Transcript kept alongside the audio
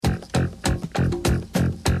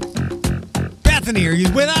Bethany, are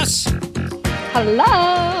you with us?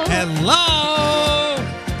 Hello. Hello.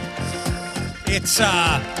 It's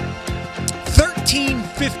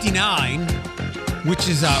 13:59, which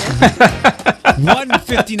is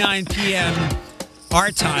 1:59 p.m. our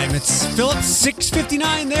time. It's Philip,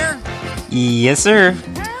 6:59 there. Yes, sir.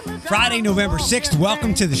 Friday, November 6th.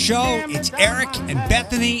 Welcome to the show. It's Eric and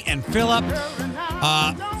Bethany and Philip.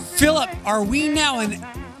 Philip, are we now in?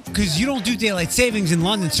 Because you don't do daylight savings in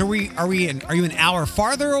London, so are you an hour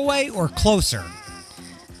farther away or closer?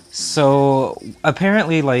 So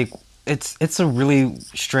apparently, like, it's a really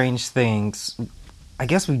strange thing. I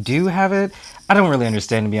guess we do have it. I don't really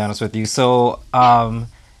understand, to be honest with you. So,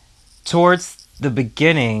 towards the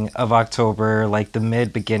beginning of October, like the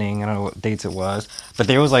mid-beginning, I don't know what dates it was, but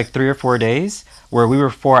there was like 3 or 4 days where we were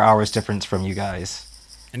 4 hours difference from you guys.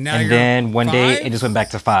 And now And then one day it just went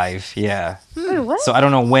back to 5. Yeah. Wait, what? So I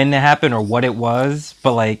don't know when it happened or what it was,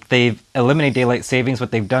 but like they've eliminated daylight savings,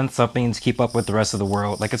 but they've done something to keep up with the rest of the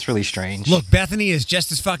world. Like, it's really strange. Look, Bethany is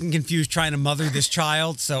just as fucking confused trying to mother this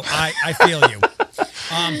child, so I feel you.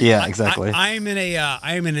 Yeah, exactly. I am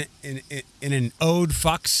in an ode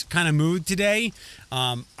fucks kind of mood today.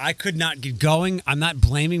 I could not get going. I'm not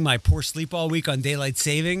blaming my poor sleep all week on daylight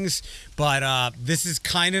savings, but this has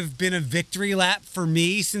kind of been a victory lap for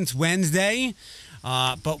me since Wednesday.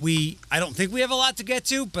 But I don't think we have a lot to get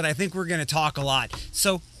to, but I think we're going to talk a lot.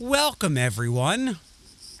 So welcome, everyone.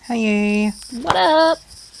 Hey. What up?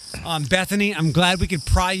 Bethany, I'm glad we could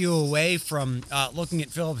pry you away from looking at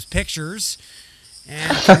Philip's pictures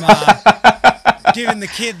and from giving the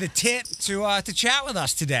kid the tit to chat with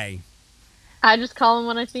us today. I just call him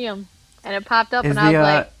when I see him, and it popped up, Is and I was the,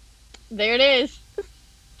 like, "There it is."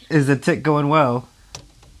 Is the tick going well?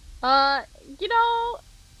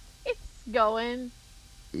 It's going.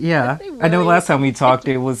 Yeah. They I know really- last time we talked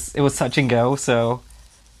it was touch and go, so.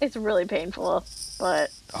 It's really painful,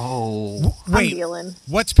 but Oh. I'm Wait, dealing.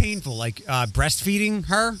 what's painful? Like breastfeeding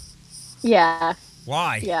her? Yeah,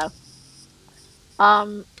 Why? yeah.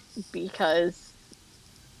 Because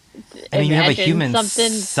I mean, you have a imagine human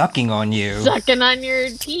something sucking on you. sucking on your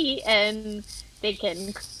teat, and they can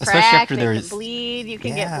Especially crack, after they can there's- bleed, you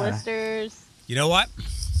can Yeah. get blisters. You know what?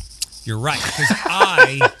 You're right, because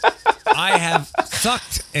I have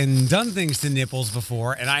sucked and done things to nipples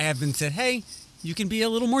before, and I have been said, hey, you can be a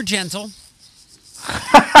little more gentle.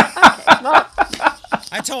 Well,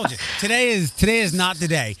 I told you, today is not the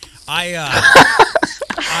day. I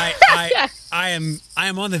am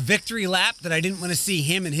on the victory lap that I didn't want to see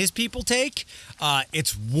him and his people take.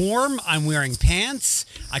 It's warm. I'm wearing pants.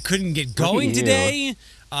 I couldn't get going at you. today.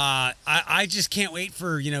 I just can't wait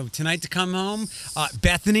for tonight to come home.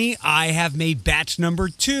 Bethany, I have made batch number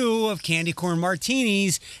 2 of candy corn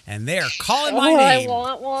martinis, and they are calling my name. I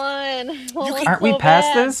want one. I want one Aren't we so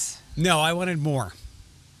past bad. this? No, I wanted more.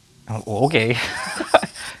 Oh, okay.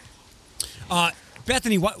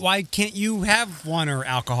 Bethany, why can't you have one or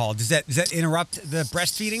alcohol? Does that interrupt the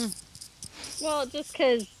breastfeeding? Well, just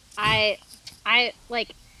because I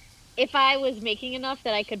like, if I was making enough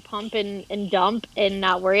that I could pump and dump and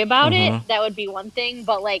not worry about it, that would be one thing.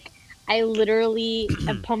 But like, I literally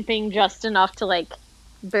am pumping just enough to like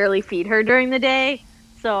barely feed her during the day,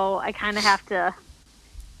 so I kind of have to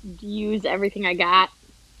use everything I got.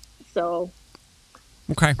 So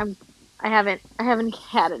Okay. I haven't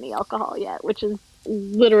had any alcohol yet, which is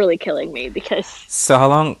literally killing me because So how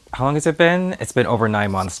long has it been? It's been over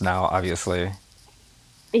 9 months now, obviously.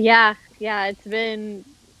 yeah, it's been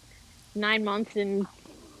 9 months and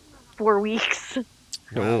 4 weeks.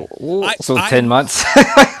 Wow. So I- 10 months.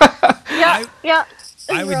 Yeah.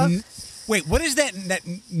 I would. Wait, what is that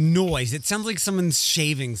noise? It sounds like someone's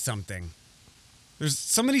shaving something.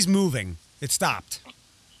 Somebody's moving. It stopped.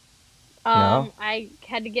 No. I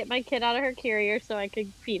had to get my kid out of her carrier so I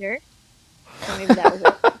could feed her. So maybe that was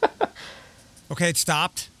it. Okay, it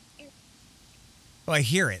stopped. Oh, I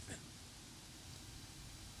hear it.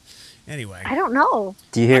 Anyway, I don't know.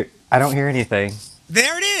 Do you hear? I don't hear anything.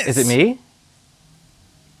 there it is. Is it me?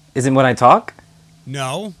 Is it when I talk?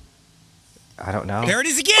 No. I don't know. There it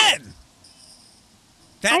is again.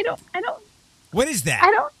 That. I don't. What is that?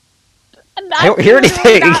 I don't hear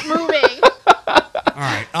anything. Not moving. All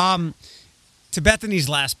right. To Bethany's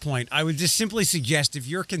last point, I would just simply suggest if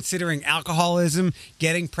you're considering alcoholism,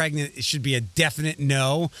 getting pregnant, it should be a definite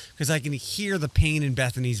no, because I can hear the pain in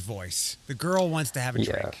Bethany's voice. The girl wants to have a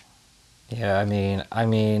drink. Yeah, I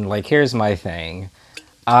mean, like, here's my thing.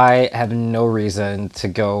 I have no reason to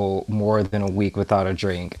go more than a week without a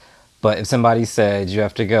drink. But if somebody said you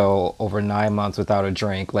have to go over 9 months without a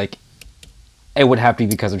drink, like, it would have to be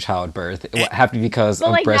because of childbirth. It would have to be because But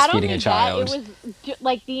of like, not breastfeeding only a that, child. it was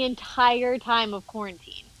like the entire time of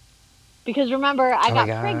quarantine. Because remember, I Oh my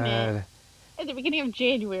got pregnant god. at the beginning of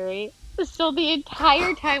January. So the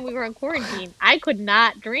entire time we were in quarantine, I could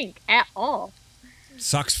not drink at all.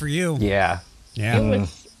 Sucks for you. Yeah. Yeah. It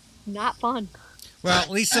was not fun. Well,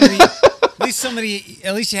 at least you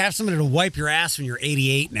have somebody to wipe your ass when you're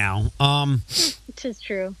 88 now. Which is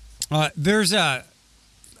true. There's again,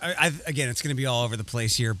 it's going to be all over the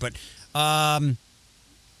place here, but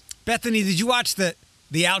Bethany, did you watch the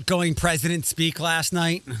outgoing president speak last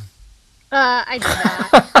night? I did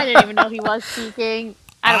not. I didn't even know he was speaking.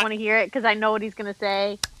 I don't want to hear it because I know what he's going to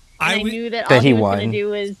say. And I knew that all he was going to do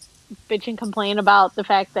was bitch and complain about the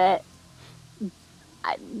fact that,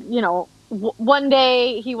 one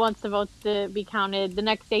day he wants the votes to be counted. The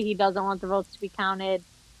next day he doesn't want the votes to be counted.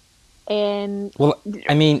 And well,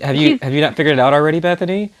 I mean, have you not figured it out already,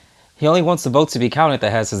 Bethany? He only wants the votes to be counted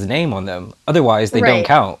that has his name on them. Otherwise, they don't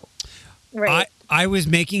count. Right. I was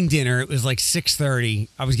making dinner. It was like 6:30.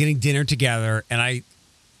 I was getting dinner together, and I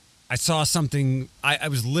saw something. I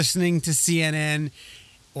was listening to CNN,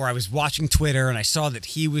 or I was watching Twitter, and I saw that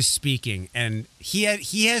he was speaking, and he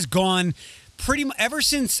has gone pretty much ever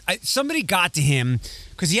since somebody got to him,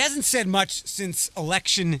 because he hasn't said much since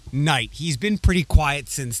election night. He's been pretty quiet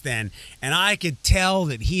since then, and I could tell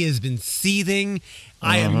that he has been seething.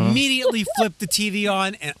 I immediately flipped the TV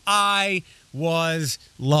on, and I was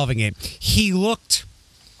loving it. He looked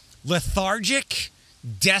lethargic,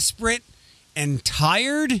 desperate, and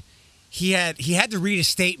tired. He had to read a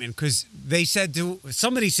statement because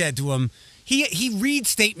somebody said to him, he reads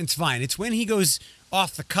statements fine. It's when he goes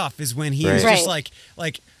off the cuff is when he is just like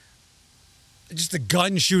just a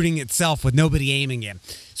gun shooting itself with nobody aiming him.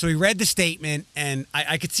 So he read the statement, and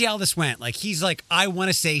I could see how this went. Like, he's like, I want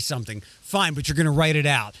to say something. Fine, but you're going to write it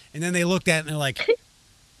out. And then they looked at it and they're like,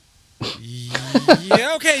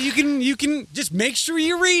 yeah, okay, you can just make sure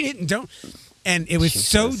you read it and don't. And it was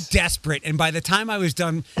so desperate. And by the time it was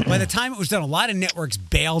done, a lot of networks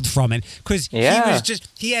bailed from it because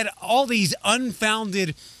he had all these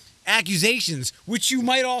unfounded accusations, which you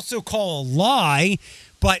might also call a lie,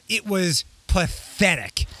 but it was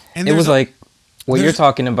pathetic. And it was like what you're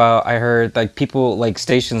talking about. I heard like people, like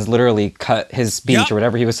stations, literally cut his speech or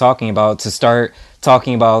whatever he was talking about to start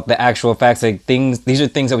talking about the actual facts. Like these are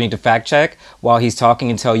things that we need to fact check while he's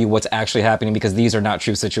talking and tell you what's actually happening, because these are not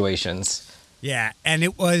true situations. Yeah, and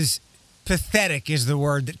it was pathetic is the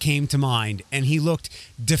word that came to mind. And he looked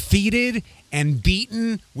defeated and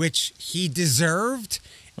beaten, which he deserved.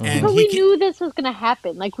 And but we knew this was going to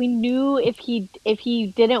happen. Like, we knew if he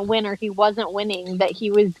didn't win or he wasn't winning, that he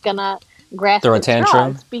was going to grasp throw a his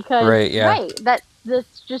tantrum. straws because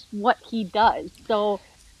that's just what he does. So,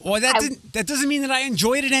 well, that doesn't mean that I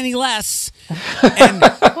enjoyed it any less. And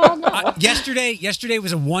yesterday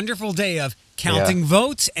was a wonderful day of counting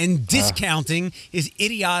votes and discounting his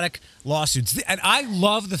idiotic lawsuits. And I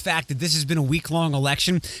love the fact that this has been a week-long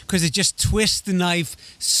election because it just twists the knife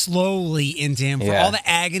slowly into him for all the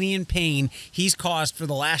agony and pain he's caused for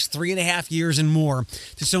the last 3.5 years and more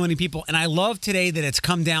to so many people. And I love today that it's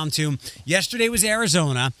come down to, yesterday was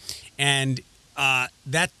Arizona, and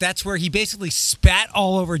that's where he basically spat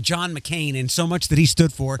all over John McCain and so much that he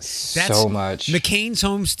stood for. That's so much. McCain's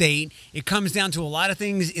home state. It comes down to a lot of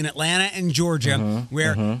things in Atlanta and Georgia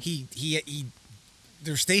where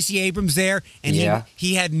there's Stacey Abrams there, and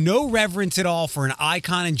he had no reverence at all for an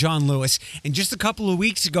icon in John Lewis. And just a couple of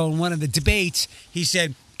weeks ago in one of the debates, he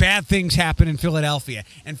said, bad things happen in Philadelphia.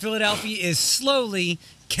 And Philadelphia is slowly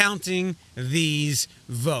counting these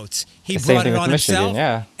votes. He brought it on himself,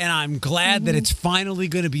 and I'm glad that it's finally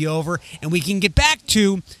going to be over, and we can get back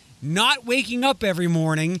to not waking up every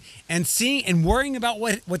morning and seeing and worrying about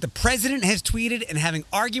what the president has tweeted and having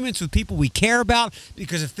arguments with people we care about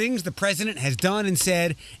because of things the president has done and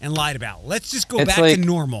said and lied about. Let's just go back to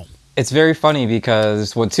normal. It's very funny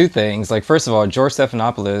because, two things. Like, first of all, George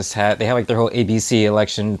Stephanopoulos they had like their whole ABC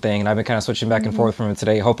election thing, and I've been kind of switching back and forth from it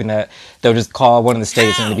today, hoping that they'll just call one of the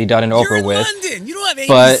states and it'll be done and over You're in with. London. You don't have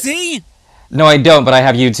ABC? No, I don't, but I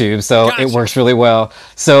have YouTube, so it works really well.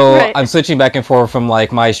 So I'm switching back and forth from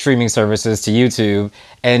like my streaming services to YouTube,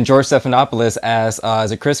 and George Stephanopoulos asked,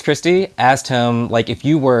 is it Chris Christie? Asked him, like, if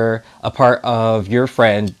you were a part of your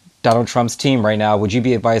friend Donald Trump's team right now, would you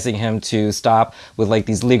be advising him to stop with like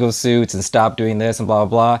these legal suits and stop doing this and blah,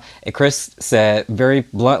 blah, blah? And Chris said very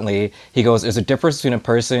bluntly, he goes, there's a difference between a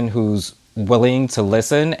person who's willing to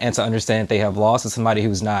listen and to understand that they have lost and somebody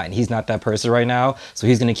who's not. And he's not that person right now. So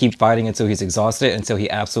he's going to keep fighting until he's exhausted, until he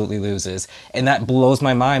absolutely loses. And that blows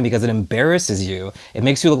my mind because it embarrasses you. It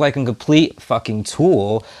makes you look like a complete fucking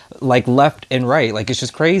tool, like left and right. Like, it's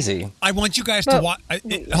just crazy. I want you guys to watch.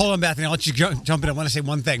 Hold on, Bethany. I'll let you jump in. I want to say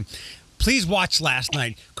one thing. Please watch last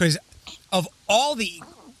night, because of all the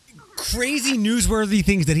crazy newsworthy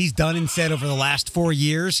things that he's done and said over the last 4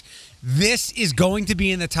 years, this is going to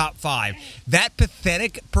be in the top 5. That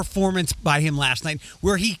pathetic performance by him last night,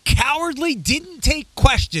 where he cowardly didn't take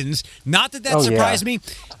questions, not that surprised me.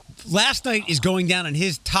 Last night is going down in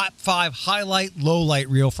his top 5 highlight, lowlight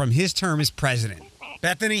reel from his term as president.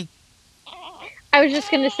 Bethany? I was just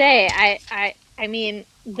going to say, I mean,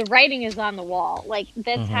 the writing is on the wall. Like,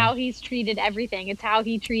 that's how he's treated everything. It's how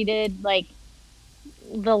he treated, like,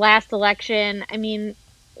 the last election. I mean,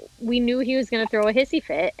 we knew he was going to throw a hissy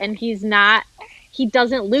fit, and he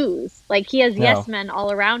doesn't lose. Like, he has yes men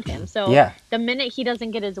all around him. So the minute he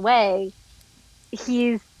doesn't get his way,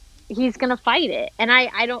 he's going to fight it. And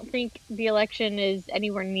I don't think the election is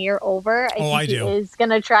anywhere near over. I think he is going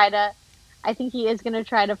to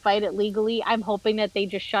try to fight it legally. I'm hoping that they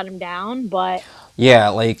just shut him down, but yeah,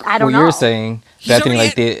 like I don't what know. you're saying,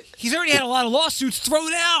 Bethany, he's already had a lot of lawsuits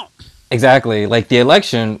thrown out. Exactly. Like, the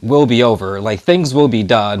election will be over. Like, things will be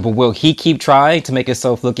done. But will he keep trying to make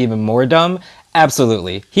himself look even more dumb?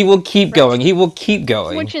 Absolutely. He will keep going. He will keep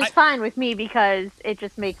going. Which is fine with me, because it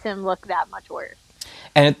just makes him look that much worse.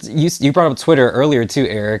 And you brought up Twitter earlier too,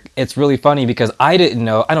 Eric. It's really funny because I didn't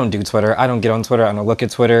know. I don't do Twitter. I don't get on Twitter. I don't look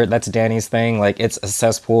at Twitter. That's Danny's thing. Like, it's a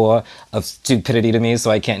cesspool of stupidity to me,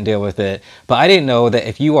 so I can't deal with it. But I didn't know that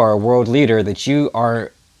if you are a world leader, that you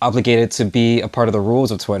are obligated to be a part of the rules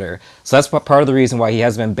of Twitter. So that's part of the reason why he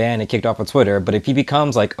has been banned and kicked off of Twitter. But if he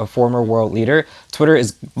becomes like a former world leader, Twitter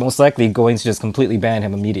is most likely going to just completely ban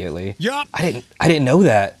him immediately. Yup. I didn't know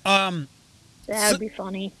that. That would be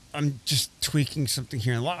funny. I'm just tweaking something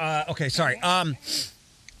here. Okay, sorry.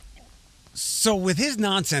 So with his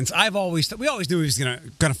nonsense, we always knew he was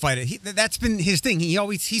gonna fight it. That's been his thing. He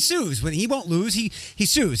sues. When he won't lose, he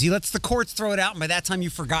sues. He lets the courts throw it out, and by that time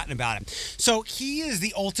you've forgotten about him. So he is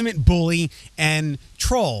the ultimate bully and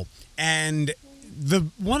troll. And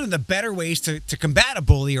one of the better ways to combat a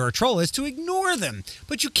bully or a troll is to ignore them.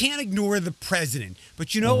 But you can't ignore the president.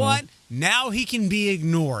 But you know what? Now he can be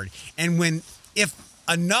ignored. And if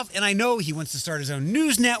enough, and I know he wants to start his own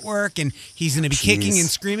news network, and he's going to be kicking and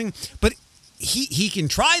screaming, but he can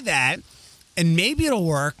try that, and maybe it'll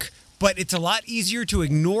work, but it's a lot easier to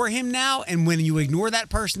ignore him now, and when you ignore that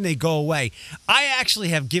person, they go away. I actually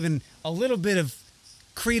have given a little bit of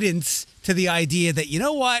credence to the idea that, you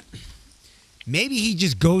know what, maybe he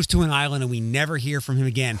just goes to an island and we never hear from him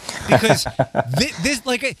again, because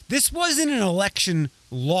this wasn't an election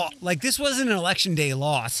this wasn't an election day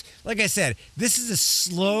loss. Like I said, this is a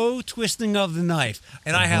slow twisting of the knife,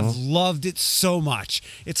 and I have loved it so much.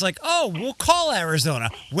 It's like, oh, we'll call Arizona.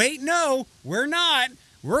 Wait, no, we're not.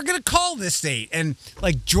 We're going to call this state. And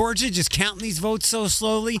like Georgia just counting these votes so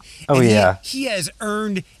slowly. Oh, yeah. He has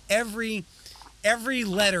earned every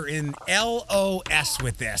letter in LOS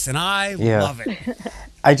with this, and I love it.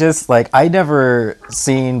 I never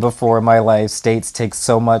seen before in my life states take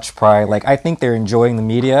so much pride. Like, I think they're enjoying the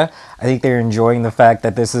media. I think they're enjoying the fact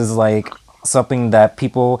that this is like something that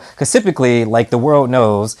people, because typically, like, the world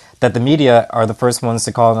knows that the media are the first ones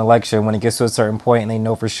to call an election when it gets to a certain point and they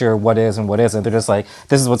know for sure what is and what isn't. They're just like,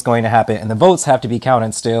 this is what's going to happen. And the votes have to be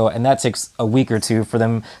counted still. And that takes a week or two for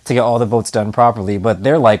them to get all the votes done properly. But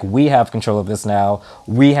they're like, we have control of this now.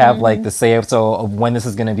 We have like the say so of when this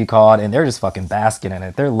is going to be called. And they're just fucking basking in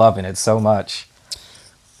it. They're loving it so much.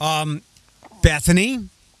 Bethany?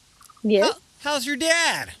 Yes? How's your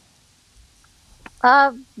dad?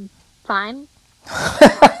 Fine.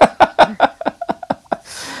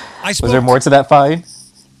 Was there more to that fine?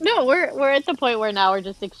 No, we're at the point where now we're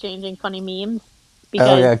just exchanging funny memes.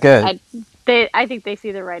 Because yeah, good. I think they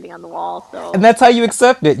see the writing on the wall. So, and that's how you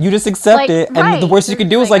accept it. You just accept it, and the worst you can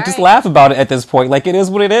do is like just laugh about it at this point. Like, it is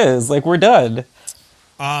what it is. Like, we're done.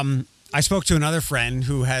 I spoke to another friend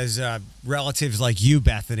who has relatives like you,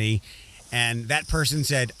 Bethany, and that person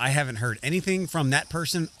said, I haven't heard anything from that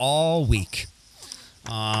person all week.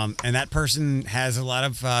 And that person has a lot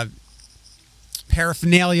of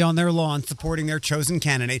paraphernalia on their lawn supporting their chosen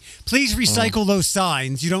candidate. Please recycle those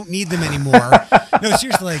signs. You don't need them anymore. No,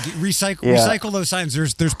 seriously, like, recycle those signs.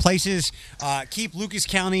 There's places. Keep Lucas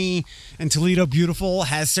County and Toledo Beautiful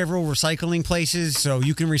has several recycling places, so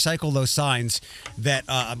you can recycle those signs that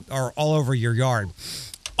are all over your yard.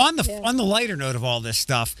 On the lighter note of all this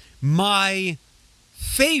stuff, my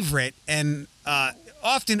favorite and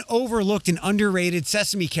often overlooked and underrated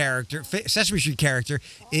Sesame Street character,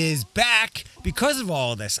 is back because of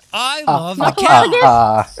all of this. I love the count.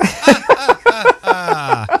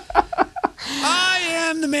 I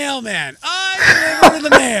am the mailman. I deliver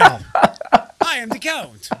the mail. I am the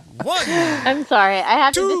count. One. I'm sorry. I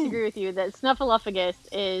have Two. to disagree with you that Snuffleupagus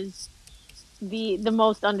is the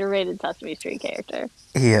most underrated Sesame Street character.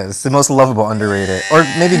 He is the most lovable, underrated, or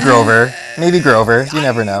maybe Grover. Maybe Grover. You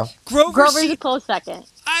never know. Grover's a close second.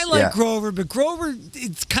 I like Grover, but Grover,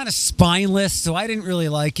 it's kind of spineless, so I didn't really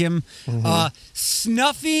like him.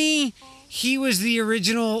 Snuffy, he was the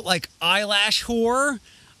original like eyelash whore.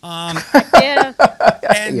 Yeah.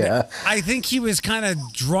 And I think he was kind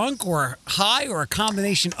of drunk or high or a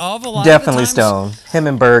combination of a lot. Definitely of the times. stoned. Him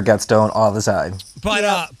and Bird got stoned all the time.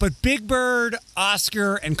 But Big Bird,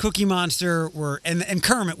 Oscar, and Cookie Monster were and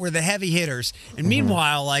Kermit were the heavy hitters. And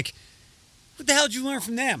meanwhile, like, what the hell did you learn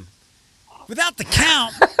from them? Without the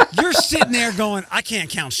count, you're sitting there going, I can't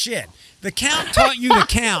count shit. The count taught you to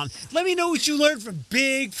count. Let me know what you learned from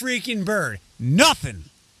Big freaking Bird. Nothing.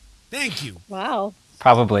 Thank you. Wow.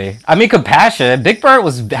 Probably. I mean, compassion. Big Bird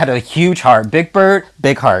had a huge heart. Big Bird,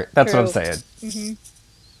 big heart. That's True. what I'm saying. Mm-hmm.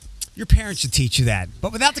 Your parents should teach you that.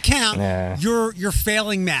 But without the count, Yeah. you're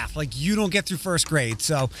failing math. Like, you don't get through first grade.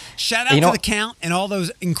 So shout out to the count and all those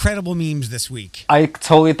incredible memes this week. I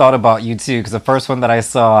totally thought about you too, because the first one that I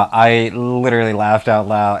saw, I literally laughed out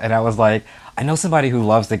loud, and I was like, I know somebody who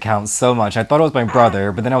loves the count so much. I thought it was my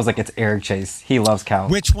brother, but then I was like, it's Eric Chase. He loves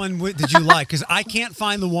count. Which one did you like? Because I can't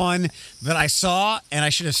find the one that I saw and I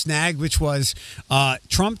should have snagged, which was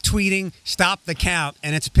Trump tweeting, stop the count.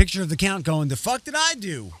 And it's a picture of the count going, the fuck did I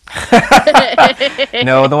do?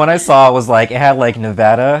 No, the one I saw was like, it had like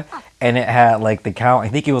Nevada, and it had like the count. I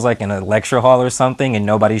think it was like in a lecture hall or something, and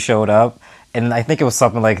nobody showed up. And I think it was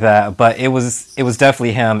something like that, but it was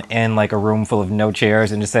definitely him in like a room full of no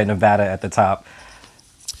chairs and just said Nevada at the top.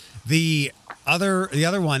 The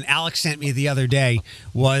other one Alex sent me the other day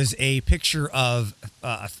was a picture of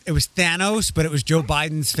it was Thanos, but it was Joe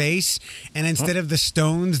Biden's face, and instead of the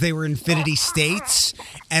stones, they were infinity states,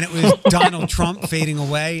 and it was Donald Trump fading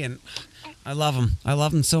away, and I love him. I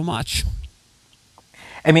love him so much.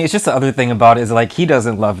 I mean, it's just the other thing about it is like he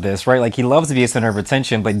doesn't love this, right? Like he loves to be a center of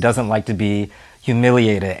attention, but he doesn't like to be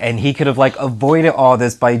humiliated. And he could have like avoided all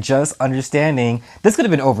this by just understanding this could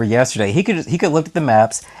have been over yesterday. He could look at the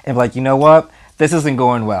maps and be like, you know what, this isn't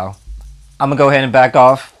going well. I'm gonna go ahead and back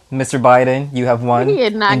off, Mr. Biden. You have won.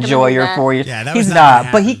 Enjoy your 4 years. Yeah, he's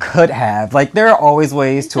not, but he could have. Like there are always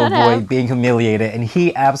ways to avoid being humiliated, and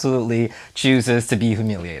he absolutely chooses to be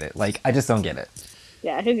humiliated. Like I just don't get it.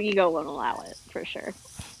 Yeah, his ego won't allow it for sure.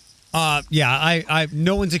 I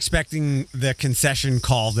no one's expecting the concession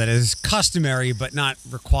call that is customary but not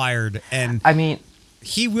required. And I mean,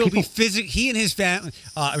 he will be he and his family.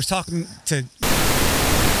 I was talking to.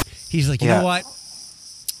 He's like, you know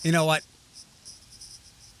what?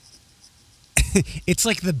 It's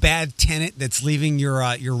like the bad tenant that's leaving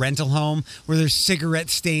your rental home, where there's cigarette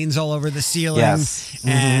stains all over the ceiling,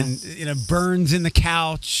 and burns in the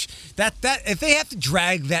couch. That if they have to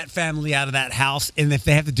drag that family out of that house, and if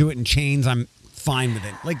they have to do it in chains, I'm fine with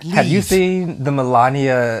it. Like, leave. Have you seen the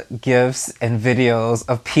Melania gifs and videos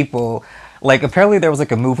of people? Like, apparently there was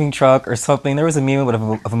like a moving truck or something. There was a meme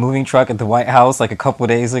of a moving truck at the White House like a couple of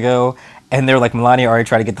days ago. And they're like, Melania already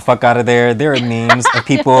tried to get the fuck out of there. There are memes of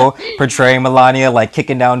people portraying Melania like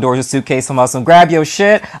kicking down doors with suitcase from us and grab your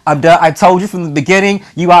shit. I'm done. I told you from the beginning,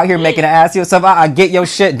 you out here making an ass of yourself. I get your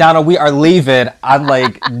shit, Donald. We are leaving. I'm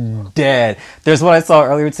like dead. There's one I saw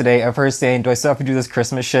earlier today of her saying, do I still have to do this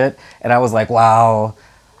Christmas shit? And I was like, wow.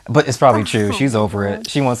 But it's probably true. She's over it.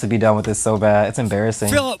 She wants to be done with this so bad. It's embarrassing.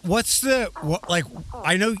 Philip,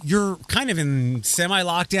 I know you're kind of in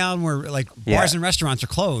semi-lockdown where like bars and restaurants are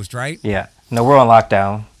closed, right? Yeah. No, we're on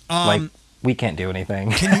lockdown. Like we can't do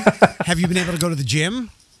anything. Have you been able to go to the gym?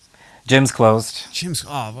 Gym's closed.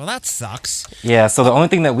 Oh, well, that sucks. Yeah, so the only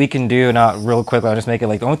thing that we can do, not real quick, I'll just make it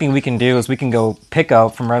like the only thing we can do is we can go pick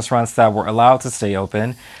up from restaurants that were allowed to stay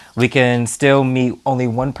open. We can still meet only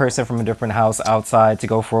one person from a different house outside to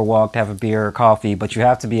go for a walk, to have a beer or coffee, but you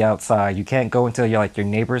have to be outside. You can't go until you're like your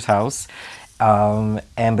neighbor's house. And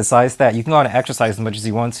besides that, you can go out and exercise as much as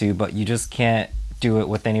you want to, but you just can't do it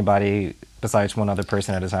with anybody besides one other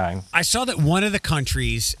person at a time. I saw that one of the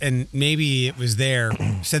countries, and maybe it was there,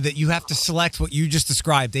 said that you have to select what you just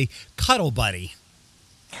described, a cuddle buddy.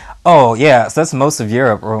 Oh, yeah. So that's most of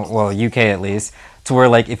Europe, or well, UK at least, to where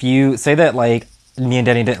like if you say that like me and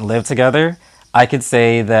Denny didn't live together, I could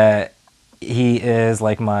say that he is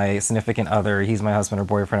like my significant other, he's my husband or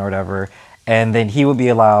boyfriend or whatever, and then he would be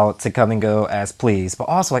allowed to come and go as pleased. But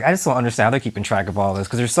also, like, I just don't understand how they're keeping track of all this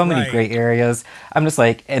because there's so many Right. gray areas. I'm just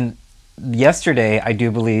like, and yesterday, I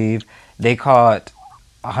do believe they caught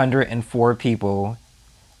 104 people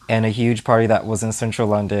in a huge party that was in central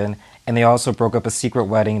London, and they also broke up a secret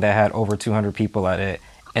wedding that had over 200 people at it.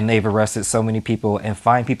 And they've arrested so many people and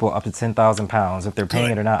fined people up to £10,000. If they're paying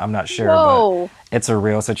Good. it or not, I'm not sure, Whoa. but it's a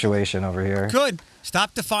real situation over here. Good.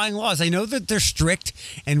 Stop defying laws. I know that they're strict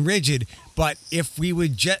and rigid, but if we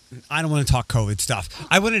would I don't want to talk COVID stuff.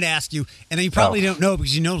 I wanted to ask you, and you probably don't know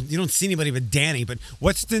because you don't see anybody but Danny. But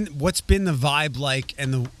what's been the vibe like,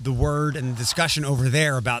 and the word and the discussion over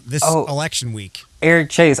there about this election week?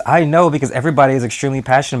 Eric Chase, I know because everybody is extremely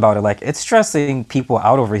passionate about it. Like, it's stressing people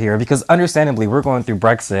out over here because understandably we're going through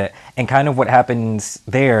Brexit, and kind of what happens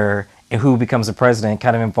there and who becomes the president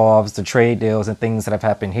kind of involves the trade deals and things that have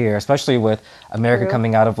happened here, especially with America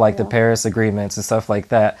coming out of like the Paris agreements and stuff like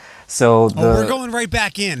that. So we're going right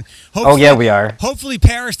back in. Yeah, we are. Hopefully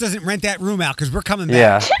Paris doesn't rent that room out because we're coming back.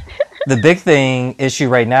 Yeah. The big issue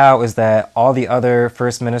right now is that all the other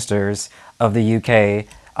first ministers of the UK,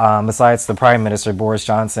 besides the Prime Minister, Boris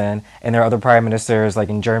Johnson, and there are other Prime Ministers like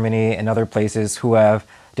in Germany and other places who have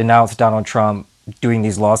denounced Donald Trump doing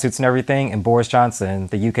these lawsuits and everything, and Boris Johnson,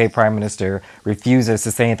 the UK Prime Minister, refuses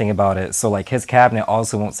to say anything about it. So like his cabinet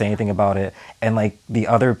also won't say anything about it, and like the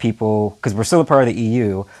other people, because we're still a part of the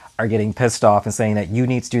EU, are getting pissed off and saying that you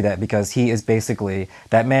need to do that because he is basically,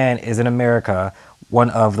 that man is in America, one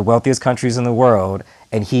of the wealthiest countries in the world,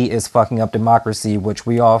 and he is fucking up democracy, which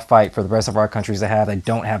we all fight for the rest of our countries to have that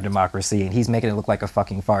don't have democracy, and he's making it look like a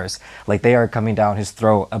fucking farce. Like, they are coming down his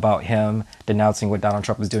throat about him denouncing what Donald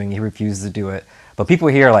Trump is doing. He refuses to do it. But people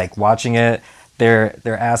here, like, watching it, they're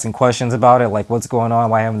asking questions about it, like, what's going on?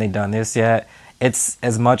 Why haven't they done this yet? It's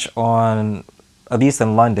as much on, at least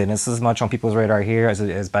in London, it's as much on people's radar here as it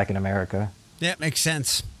is back in America. Yeah, makes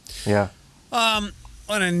sense. Yeah. On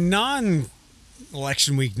a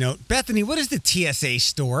non-election week note, Bethany, what is the TSA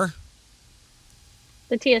store?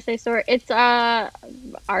 The TSA store. It's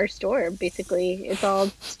our store, basically. It's all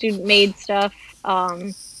student-made stuff.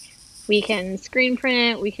 We can screen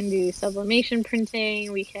print. We can do sublimation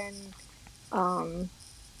printing. We can.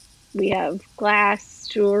 We have glass,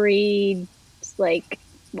 jewelry, like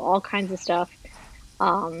all kinds of stuff.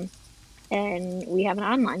 And we have an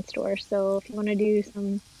online store. So if you want to do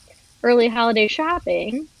some early holiday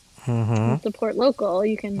shopping, and support local,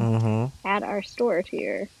 you can add our store to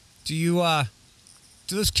your.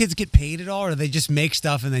 Do those kids get paid at all, or do they just make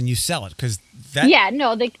stuff and then you sell it? Yeah,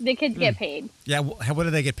 no, the kids get paid. Yeah, what do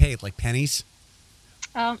they get paid? Like pennies?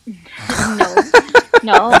 No. I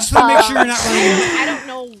just want to make sure you're not running. I don't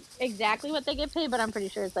know exactly what they get paid, but I'm pretty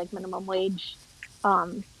sure it's like minimum wage,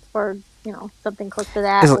 or something close to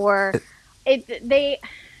that, or they.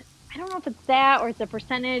 I don't know if it's that or it's a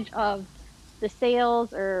percentage of the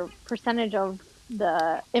sales or percentage of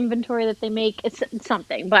the inventory that they make. It's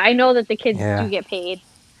something, but I know that the kids do get paid.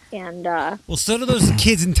 And well, so do those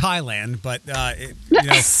kids in Thailand, but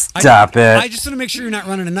Stop it. I just want to make sure you're not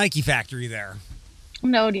running a Nike factory there.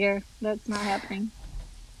 No, dear, that's not happening.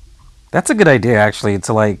 That's a good idea, actually,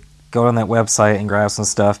 to like go on that website and grab some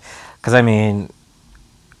stuff. Because I mean,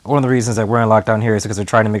 one of the reasons that we're in lockdown here is because they're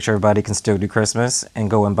trying to make sure everybody can still do Christmas and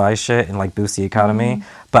go and buy shit and like boost the economy.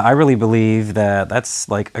 But I really believe that that's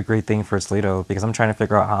like a great thing for Toledo because I'm trying to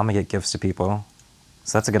figure out how I'm gonna get gifts to people.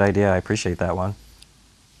 So that's a good idea. I appreciate that one.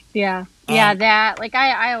 Yeah, that like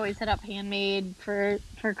I always hit up Handmade for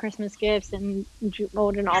Christmas gifts and jute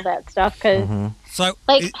mode and all that stuff because So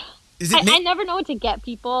like is it I never know what to get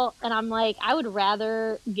people, and I'm like I would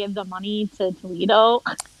rather give the money to Toledo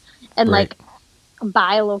and like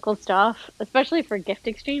buy local stuff, especially for gift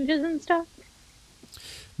exchanges and stuff.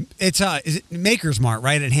 It's is it Maker's Mart,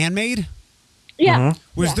 right? At Handmade? Yeah.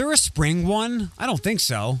 Was there a spring one? I don't think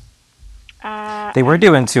so. They were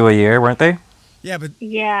doing 2 a year, weren't they? Yeah, but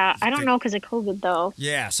I don't know because of COVID though.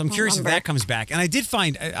 Yeah, so I'm curious if that comes back. And I did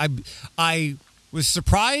find I was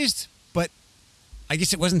surprised, but I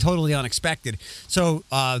guess it wasn't totally unexpected. So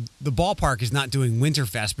the ballpark is not doing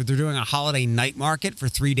Winterfest, but they're doing a holiday night market for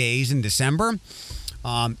 3 days in December.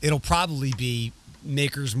 It'll probably be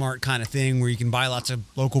Maker's Mart kind of thing where you can buy lots of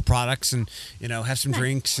local products and have some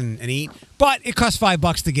drinks and eat. But it costs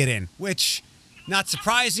 $5 to get in, which not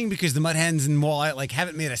surprising because the Mud Hens and Walleye like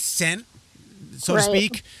haven't made a cent, so to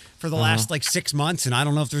speak, for the last like 6 months, and I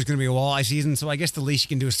don't know if there's going to be a walleye season. So I guess the least you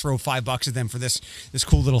can do is throw $5 at them for this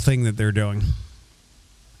cool little thing that they're doing.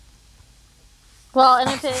 Well, and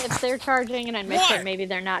if they're charging an admission, maybe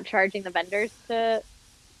they're not charging the vendors to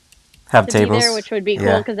Have be tables there, which would be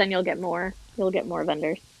cool because then you'll get more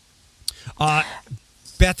vendors.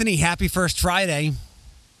 Bethany, happy first Friday.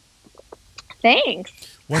 Thanks.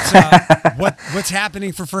 What's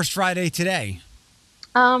happening for First Friday today?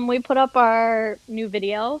 We put up our new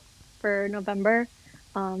video for November.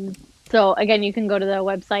 So again, you can go to the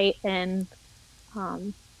website and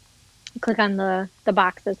click on the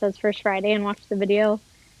box that says First Friday and watch the video.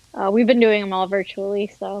 We've been doing them all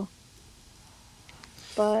virtually, so.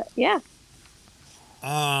 But yeah.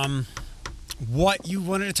 What you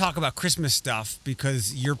wanted to talk about Christmas stuff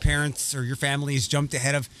because your parents or your family has jumped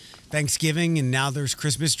ahead of Thanksgiving and now there's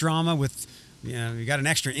Christmas drama with, you got an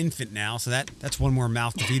extra infant now, so that's one more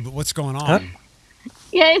mouth to feed. But what's going on? Huh?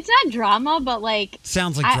 Yeah, it's not drama, but like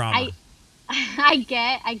Sounds like drama. I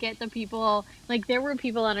get the people, like there were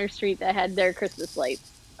people on our street that had their Christmas lights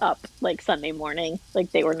up like Sunday morning,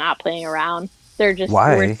 like they were not playing around. We're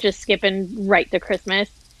just skipping right to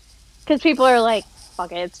Christmas because people are like,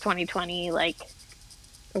 fuck it, it's 2020, like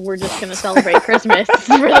we're just gonna celebrate Christmas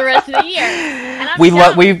for the rest of the year. And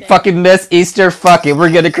We fucking miss Easter. Fuck it, we're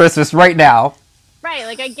getting Christmas right now. Right,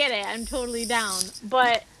 like I get it, I'm totally down,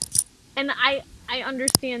 but and I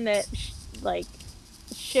understand that like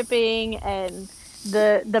shipping and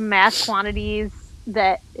the mass quantities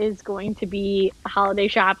that is going to be holiday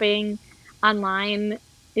shopping online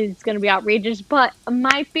is going to be outrageous, but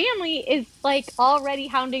my family is like already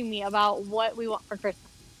hounding me about what we want for Christmas.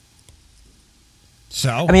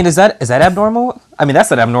 So I mean, is that abnormal? I mean, that's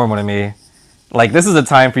not abnormal to me. Like, this is a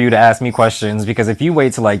time for you to ask me questions because if you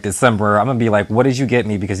wait till like December, I'm gonna be like, "What did you get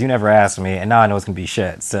me?" Because you never asked me, and now I know it's gonna be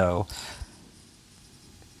shit. So,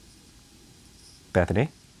 Bethany.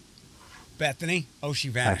 Oh, she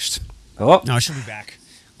vanished. Oh No, she'll be back.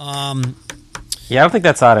 yeah, I don't think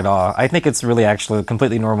that's odd at all. I think it's really actually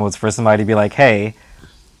completely normal. It's for somebody to be like, "Hey,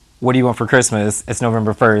 what do you want for Christmas? It's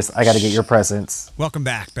November 1st. I got to get your presents." Welcome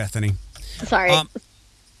back, Bethany. Sorry.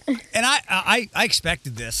 And I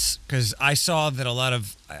expected this because I saw that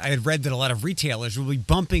I had read that a lot of retailers will be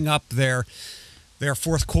bumping up their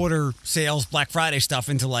fourth quarter sales, Black Friday stuff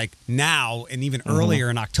into like now and even earlier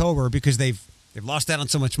in October because they've lost out on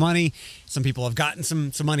so much money. Some people have gotten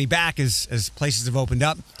some money back as places have opened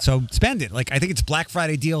up. So spend it. Like I think it's Black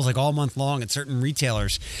Friday deals like all month long at certain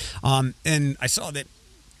retailers. And I saw that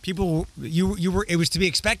people it was to be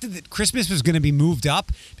expected that Christmas was going to be moved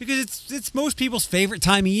up because it's most people's favorite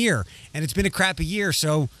time of year and it's been a crappy year,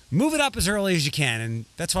 so move it up as early as you can, and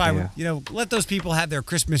that's why let those people have their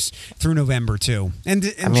Christmas through November too and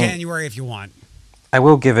January if you want. I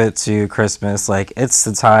will give it to Christmas. Like, it's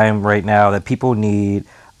the time right now that people need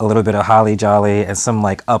a little bit of holly jolly and some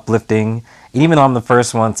like uplifting. And even though I'm the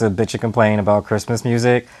first one to bitch and complain about Christmas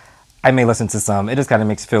music, I may listen to some. It just kind of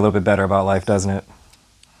makes you feel a little bit better about life, doesn't it?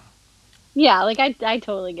 Yeah, like I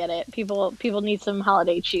totally get it. People need some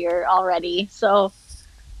holiday cheer already. So,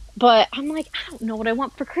 but I'm like, I don't know what I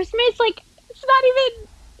want for Christmas. Like, it's not even,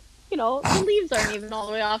 the leaves aren't even all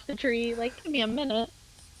the way off the tree. Like, give me a minute.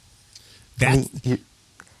 And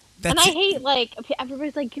I hate, like,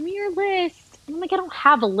 everybody's like, give me your list. And I'm like, I don't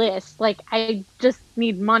have a list. Like, I just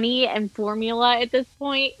need money and formula at this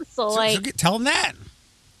point. So tell them that.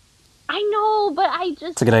 I know, but I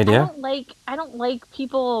just... It's a good idea. I don't like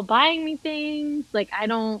people buying me things. Like, I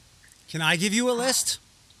don't... Can I give you a list?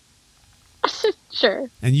 Sure.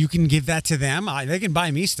 And you can give that to them. They can buy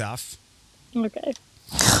me stuff. Okay.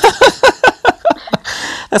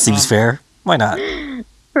 That seems fair. Why not?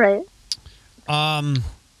 Right.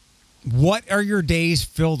 What are your days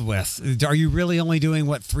filled with? Are you really only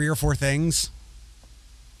doing, 3 or 4 things?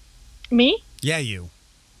 Me? Yeah, you.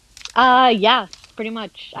 Yeah, pretty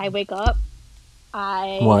much. I wake up.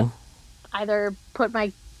 I One. either put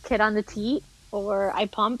my kid on the teat or I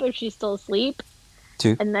pump if she's still asleep.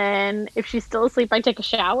 2. And then if she's still asleep, I take a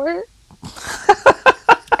shower.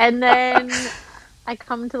 And then I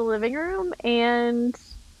come to the living room and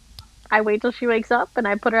I wait till she wakes up and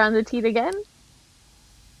I put her on the teat again.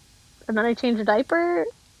 And then I change a diaper.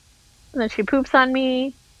 And then she poops on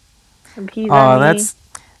me and pees on me.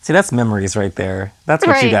 That's memories right there. That's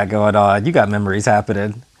what you got going on. You got memories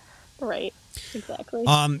happening. Right. Exactly.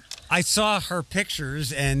 I saw her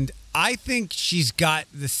pictures and I think she's got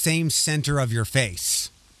the same center of your face.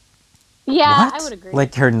 Yeah, What? I would agree.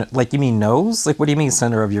 Like you mean nose? Like, what do you mean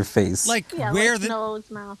center of your face? Like where the nose,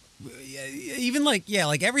 mouth. Even like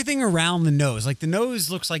everything around the nose. Like the nose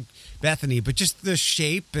looks like Bethany, but just the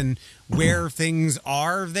shape and where things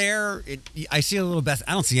are there. I see a little Beth.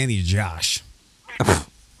 I don't see any of Josh.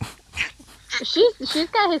 She's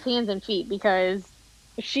got his hands and feet because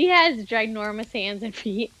she has ginormous hands and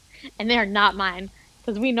feet, and they are not mine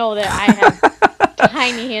because we know that I have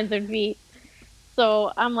tiny hands and feet.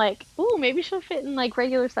 So I'm like, ooh, maybe she'll fit in like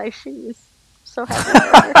regular size shoes. So happy for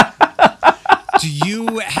her. Do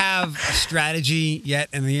you have a strategy yet?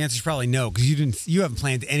 And the answer is probably no, because you haven't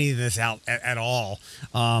planned any of this out at all.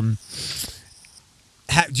 Do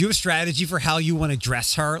you have a strategy for how you want to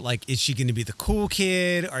dress her? Like, is she going to be the cool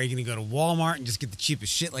kid? Are you going to go to Walmart and just get the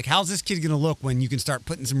cheapest shit? Like, how's this kid going to look when you can start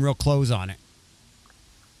putting some real clothes on it?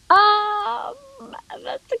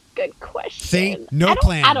 That's a good question. See, no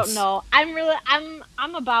plans. I don't know.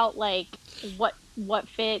 I'm about like what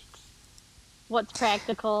fits, what's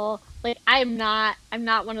practical. Like I'm not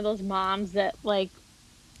one of those moms that like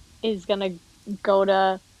is gonna go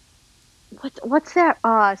to what's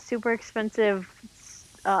that super expensive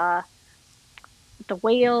the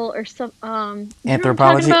whale or some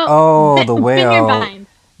Anthropology. Oh, the whale.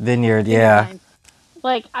 Vineyard, yeah. Vines.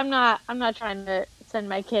 Like I'm not trying to send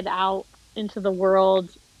my kid out into the world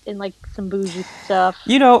in like some bougie stuff.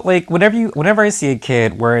 You know, like whenever I see a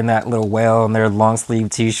kid wearing that little whale and their long sleeve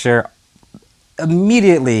t-shirt,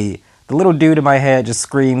 immediately the little dude in my head just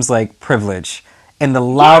screams like privilege in the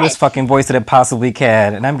loudest fucking voice that it possibly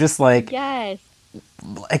can, and I'm just like, yes.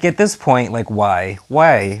 Like at this point, like why?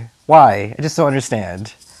 I just don't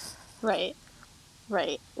understand. Right.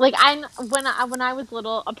 Like when I was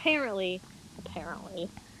little, apparently,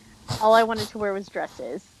 all I wanted to wear was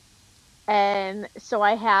dresses. And so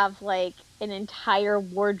I have like an entire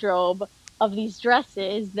wardrobe of these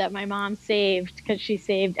dresses that my mom saved because she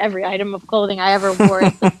saved every item of clothing I ever wore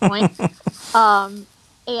at this point.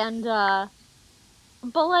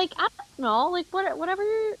 But like I don't know, like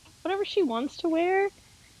whatever she wants to wear,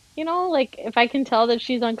 you know, like if I can tell that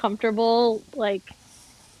she's uncomfortable, like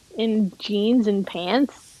in jeans and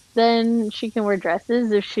pants, then she can wear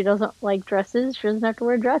dresses. If she doesn't like dresses, she doesn't have to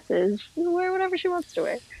wear dresses. She can wear whatever she wants to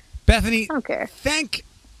wear. Bethany, I don't care. Thank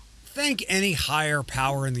any higher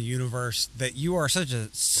power in the universe that you are such a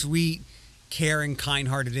sweet, caring,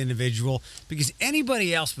 kind-hearted individual, because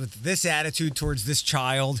anybody else with this attitude towards this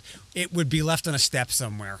child, it would be left on a step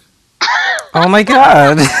somewhere. Oh my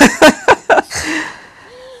God. That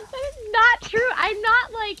is not true. I'm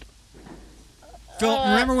not like... Phil,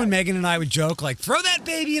 remember when Megan and I would joke, like, throw that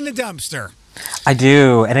baby in the dumpster? I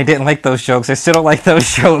do, and I didn't like those jokes. I still don't like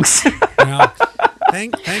those jokes. You know,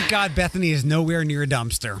 thank God Bethany is nowhere near a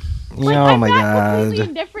dumpster. Like, oh my God. I'm not completely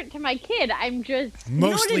indifferent to my kid. I'm just...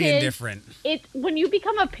 Mostly indifferent. It's when you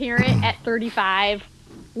become a parent at 35,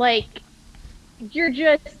 like, you're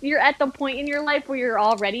at the point in your life where you're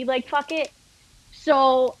already like, fuck it.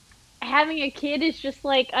 So having a kid is just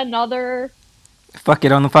like another... Fuck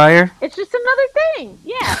it on the fire? It's just another thing.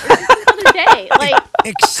 Yeah, it's just another day. Like,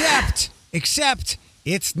 except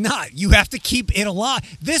it's not. You have to keep it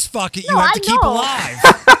alive. This fuck it, no, you have to keep alive.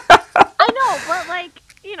 I know, but like,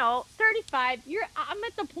 you know, 35. I'm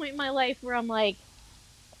at the point in my life where I'm like,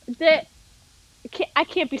 that I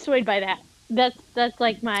can't be swayed by that. That's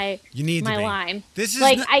like my line. This is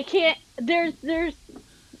like I can't. There's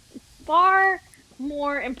far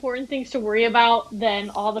more important things to worry about than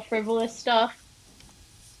all the frivolous stuff.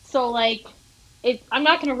 So, like, I'm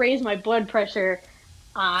not going to raise my blood pressure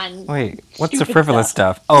on... Wait, what's the frivolous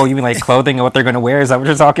stuff? Oh, you mean like clothing and what they're going to wear? Is that what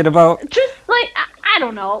you're talking about? Just, like, I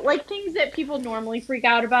don't know. Like, things that people normally freak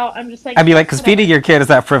out about. I'm just like... I mean, like, because feeding your kid is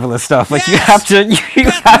that frivolous stuff. Like, yes! you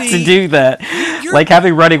have to do that. Like,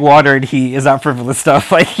 having running water and heat is not frivolous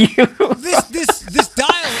stuff. Like, you...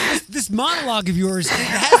 This monologue of yours, it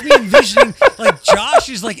has me envisioning, like, Josh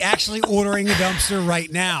is, like, actually ordering a dumpster right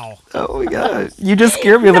now. Oh, my God. You just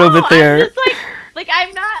scared me a little bit there. I'm just, like,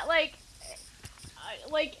 I'm not, like,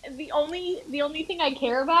 the only thing I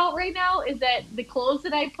care about right now is that the clothes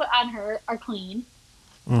that I put on her are clean.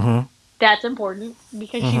 Mm-hmm. That's important,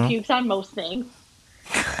 because she pukes on most things.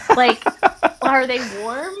 Like, are they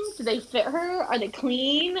warm? Do they fit her? Are they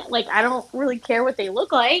clean? Like, I don't really care what they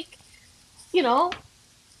look like. You know?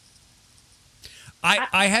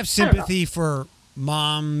 I have sympathy for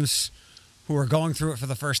moms who are going through it for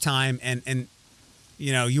the first time, and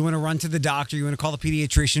you know, you want to run to the doctor, you want to call the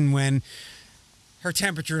pediatrician when her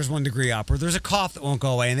temperature is 1 degree up, or there's a cough that won't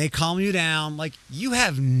go away, and they calm you down. Like, you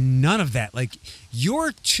have none of that. Like,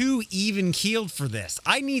 you're too even keeled for this.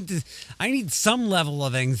 I need some level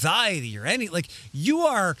of anxiety or like,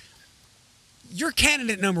 you're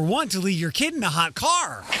candidate number 1 to leave your kid in a hot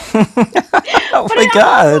car. Oh my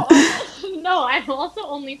God. No, I'm also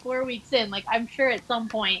only 4 weeks in. Like, I'm sure at some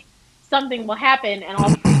point something will happen and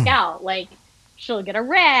I'll freak out. Like, she'll get a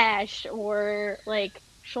rash, or like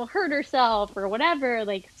she'll hurt herself or whatever.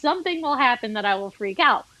 Like, something will happen that I will freak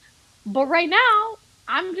out. But right now,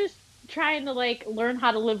 I'm just trying to like learn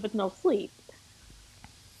how to live with no sleep.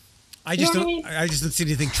 I just don't see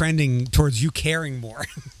anything trending towards you caring more.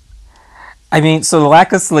 I mean, so the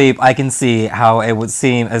lack of sleep, I can see how it would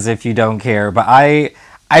seem as if you don't care, but I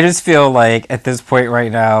just feel like at this point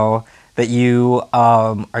right now that you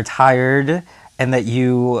are tired and that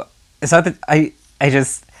you it's not that I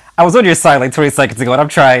was on your side like 20 seconds ago, and I'm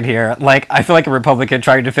trying here. Like, I feel like a Republican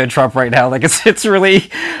trying to defend Trump right now. Like, it's really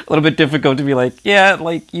a little bit difficult to be like, yeah,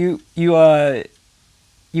 like you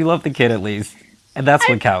love the kid at least, and that's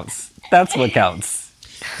what counts. That's what counts.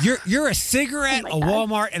 You're a cigarette, Oh a my God.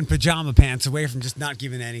 Walmart, and pajama pants away from just not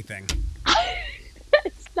giving anything.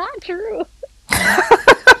 It's not true. All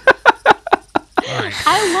right.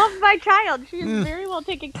 I love my child. She is very well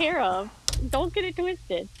taken care of. Don't get it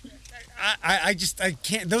twisted. I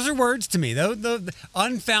can't. Those are words to me. The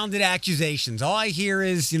unfounded accusations. All I hear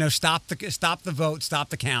is, stop the vote, stop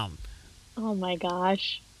the count. Oh my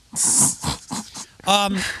gosh.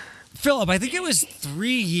 Philip, I think it was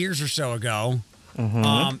 3 years or so ago.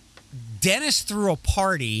 Dennis threw a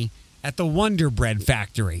party at the Wonder Bread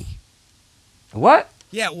factory. What?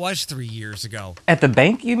 Yeah, it was 3 years ago. At the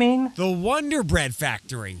bank, you mean? The Wonder Bread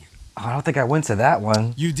factory. Oh, I don't think I went to that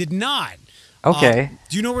one. You did not. Okay.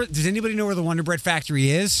 Do you know where? Does anybody know where the Wonder Bread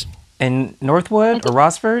factory is? In Northwood or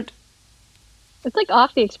Rossford? It's like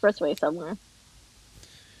off the expressway somewhere.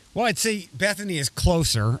 Well, I'd say Bethany is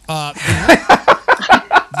closer. The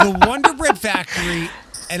Wonder Bread factory,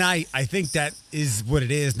 and I think that is what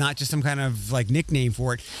it is, not just some kind of like nickname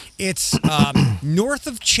for it. It's north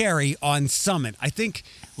of Cherry on Summit. I think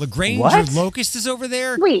LaGrange What? or Locust is over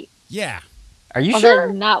there. Wait. Yeah. Are you Oh, sure?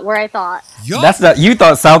 that's not where I thought. Yup. That's not. You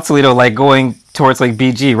thought South Toledo, like going towards like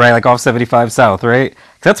BG, right? Like off 75 South, right? 'Cause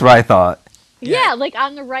that's what I thought. Yeah. Yeah, like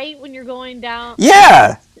on the right when you're going down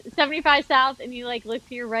Yeah. 75 South and you like look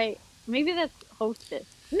to your right. Maybe that's Hostess.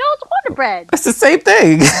 No, it's Wonder Bread. It's the same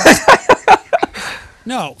thing.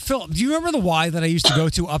 No, Philip, do you remember the Y that I used to go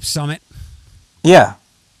to up Summit? Yeah.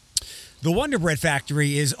 The Wonder Bread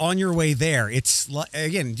factory is on your way there. It's,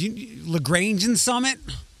 again, LaGrange and Summit?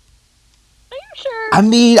 Are you sure? I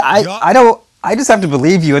mean, Yup. I don't. I just have to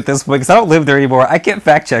believe you at this point because I don't live there anymore. I can't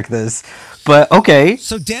fact check this, but okay.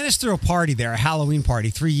 So Dennis threw a party there, a Halloween party,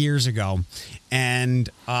 3 years ago, and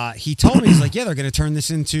he told me, he's like, yeah, they're going to turn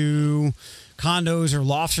this into condos or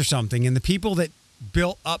lofts or something, and the people that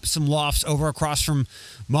built up some lofts over across from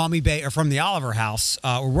Mommy Bay or from the Oliver House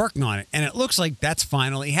were working on it, and it looks like that's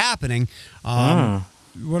finally happening.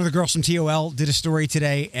 One of the girls from TOL did a story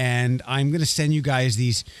today, and I'm going to send you guys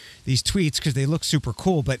these tweets because they look super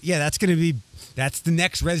cool. But yeah, that's the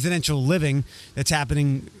next residential living that's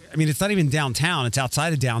happening. I mean, it's not even downtown; it's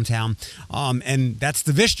outside of downtown, and that's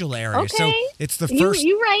the Vistula area. Okay. So it's the first,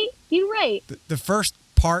 You right. You right. the first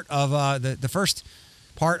part of the first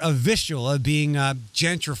part of Vistula being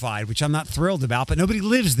gentrified, which I'm not thrilled about. But nobody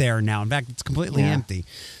lives there now. In fact, it's completely Yeah. empty.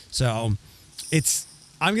 So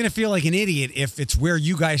I'm going to feel like an idiot if it's where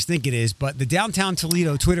you guys think it is, but the Downtown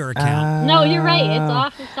Toledo Twitter account. No, you're right. It's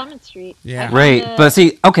off of Summit Street. Yeah. Right, Uh, but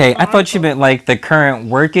see, okay, I thought you meant like the current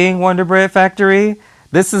working Wonder Bread factory.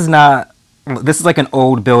 This is not. This is like an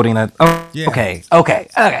old building that. Oh, Yeah. okay.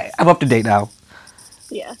 I'm up to date now.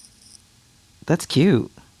 Yeah. That's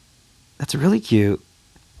cute. That's really cute.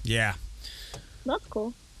 Yeah. That's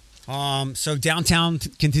cool. So downtown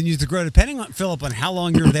continues to grow, depending on Philip on how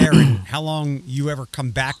long you're there and how long you ever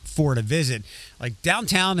come back for to visit. Like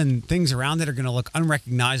downtown and things around it are going to look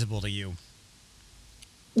unrecognizable to you.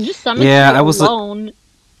 Just Summit Yeah, Street I was- alone.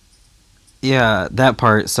 Yeah, that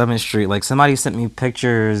part, Summit Street. Like somebody sent me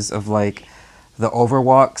pictures of like the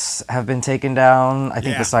overwalks have been taken down. I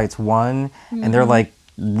think Yeah. besides one, and they're like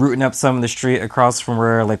rooting up some of the street across from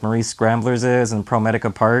where like Maurice Scramblers is and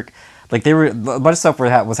ProMedica Park. Like they were a bunch of stuff where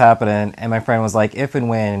that was happening, and my friend was like, if and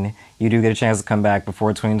when you do get a chance to come back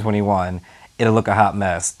before 2021, it'll look a hot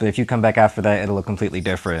mess. But if you come back after that, it'll look completely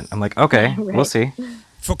different. I'm like, okay, we'll Right. see.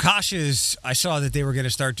 Focaccia's, I saw that they were going to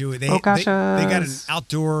start doing. They got an Focaccia's.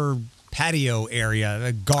 outdoor patio area,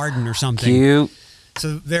 a garden or something. Cute.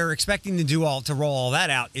 So they're expecting to roll all that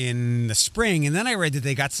out in the spring. And then I read that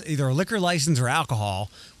they got either a liquor license or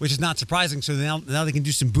alcohol, which is not surprising. So now they can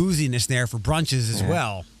do some booziness there for brunches as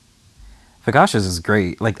well. Focaccia's is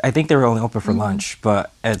great. Like I think they were only open for lunch,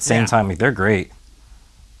 but at the same Yeah. time, like they're great.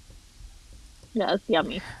 Yeah, it's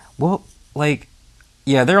yummy. Well, like,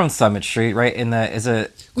 yeah, they're on Summit Street, right? In the is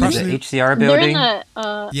it Across the the- HCR They're building? in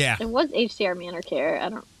the Yeah. It was HCR Manor Care.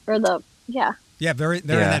 Yeah. Yeah, they're in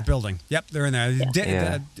Yeah. that building. Yep, they're in there.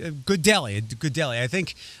 Yeah. A good deli. I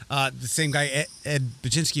think the same guy, Ed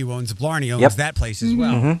Baczynski, who owns Blarney, owns Yep. that place as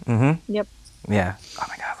well. Yep. Yeah. Oh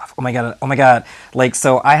my god. Oh my god. Oh my god. Like,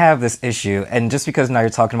 so I have this issue, and just because now you're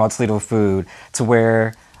talking about Toledo food, to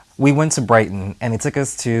where we went to Brighton and they took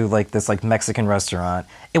us to like this like Mexican restaurant.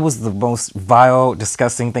 It was the most vile,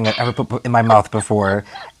 disgusting thing I've ever put in my mouth before.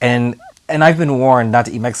 And I've been warned not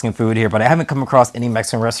to eat Mexican food here, but I haven't come across any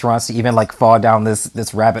Mexican restaurants to even like fall down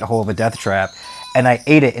this rabbit hole of a death trap. And I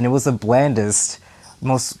ate it and it was the blandest,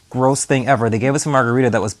 most gross thing ever. They gave us a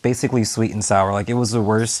margarita that was basically sweet and sour. Like it was the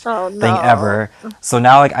worst thing ever. So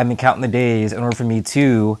now like I've been counting the days in order for me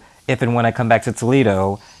to, if and when I come back to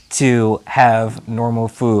Toledo, to have normal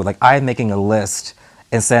food. Like I'm making a list,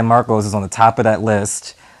 and San Marcos is on the top of that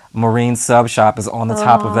list. Marine Sub Shop is on the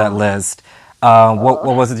top of that list. What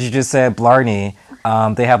was it you just said? Blarney.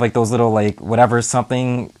 They have like those little like whatever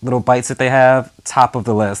something little bites that they have. Top of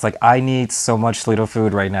the list. Like I need so much Toledo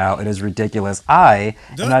food right now. It is ridiculous. I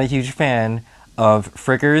am not a huge fan of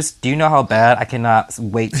Frickers. Do you know how bad I cannot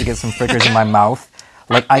wait to get some Frickers in my mouth?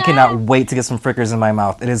 Like, I cannot wait to get some Frickers in my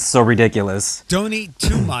mouth. It is so ridiculous. Don't eat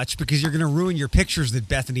too much because you're going to ruin your pictures that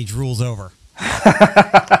Bethany drools over.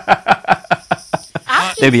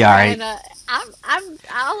 They'd be all right.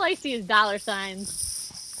 All I see is dollar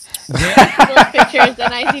signs. Those pictures,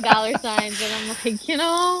 and I see dollar signs, and I'm like,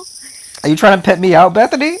 Are you trying to pet me out,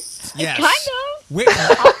 Bethany? Yes. Kind of. Wait.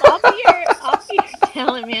 I'll be your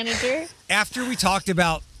talent manager. After we talked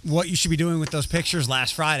about what you should be doing with those pictures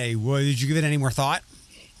last Friday, did you give it any more thought?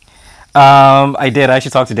 I did. I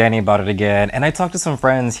should talk to Danny about it again. And I talked to some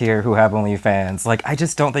friends here who have OnlyFans. Like, I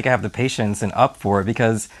just don't think I have the patience and up for it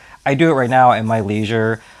because I do it right now in my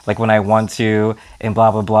leisure, like when I want to and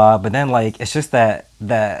blah, blah, blah. But then, like, it's just that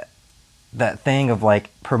thing of, like,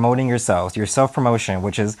 promoting yourself, your self-promotion,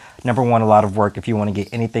 which is, number one, a lot of work if you want to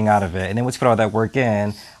get anything out of it. And then once you put all that work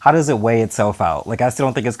in, how does it weigh itself out? Like, I still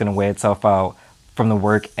don't think it's going to weigh itself out from the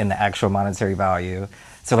work and the actual monetary value.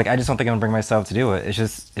 So like I just don't think I'm gonna bring myself to do it. It's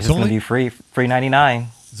just gonna be free $99.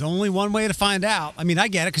 There's only one way to find out. I mean, I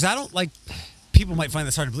get it because I don't like. People might find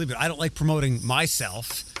this hard to believe, but I don't like promoting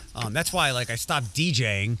myself. That's why I stopped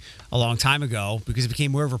DJing a long time ago because it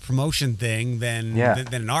became more of a promotion thing than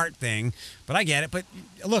an art thing. But I get it. But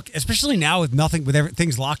look, especially now with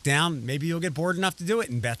everything's locked down, maybe you'll get bored enough to do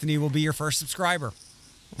it, and Bethany will be your first subscriber.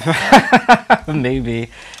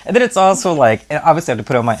 Maybe. And then it's also like obviously I have to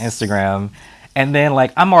put it on my Instagram. And then,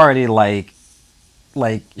 like, I'm already, like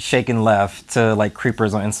shaking left to, like,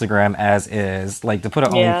 creepers on Instagram as is. Like, to put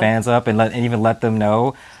an OnlyFans up and even let them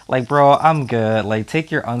know, like, bro, I'm good. Like, take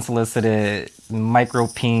your unsolicited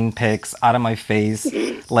micro-peen pics out of my face.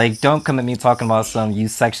 Like, don't come at me talking about you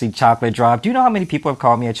sexy chocolate drop. Do you know how many people have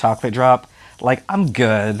called me a chocolate drop? Like, I'm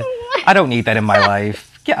good. I don't need that in my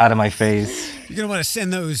life. Get out of my face. You're going to want to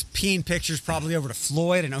send those peen pictures probably over to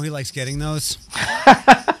Floyd. I know he likes getting those.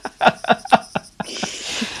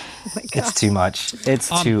 It's too much. It's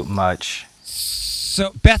too much.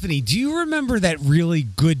 So, Bethany, do you remember that really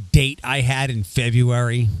good date I had in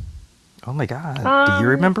February? Oh, my God. Do you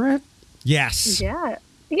remember it? Yes. Yeah.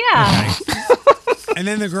 Okay. And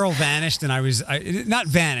then the girl vanished, and not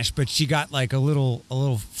vanished, but she got like a little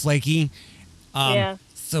flaky.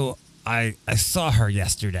 So I saw her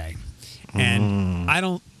yesterday, and I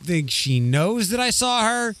don't think she knows that I saw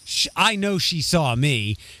her. I know she saw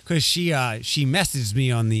me because she messaged me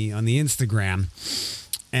on the Instagram,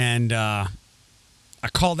 and I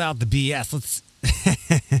called out the BS. Let's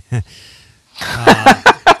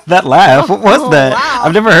that laugh. What was that? Wow.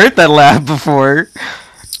 I've never heard that laugh before.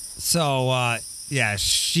 So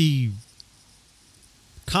she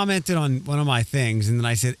commented on one of my things, and then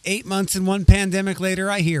I said, 8 months and one pandemic later,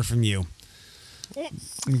 I hear from you.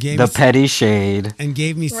 And gave the petty shade. And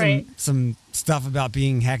gave me some stuff about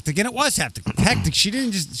being hectic, and it was hectic. She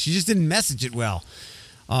just didn't message it well.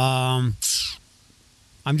 And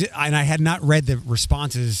I had not read the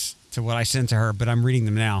responses to what I sent to her, but I'm reading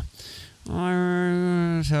them now.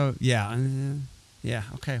 So yeah,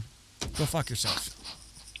 okay, go fuck yourself.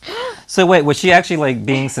 So wait, was she actually like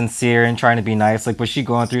being sincere and trying to be nice? Like, was she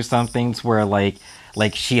going through some things where like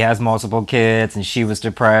she has multiple kids and she was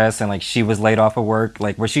depressed and like she was laid off of work?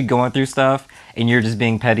 Like, was she going through stuff and you're just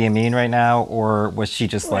being petty and mean right now, or was she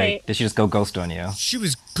just like, did she just go ghost on you? She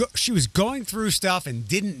was going through stuff and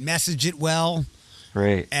didn't message it well.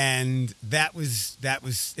 Right. And it was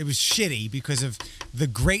shitty because of the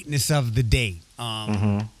greatness of the date.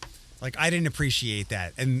 Like, I didn't appreciate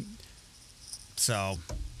that, and so.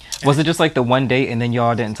 Was it just like the one date and then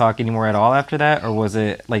y'all didn't talk anymore at all after that? Or was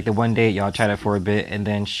it like the one date y'all chatted for a bit and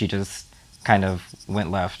then she just kind of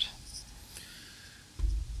went left?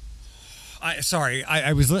 I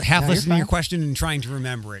was half listening to your question and trying to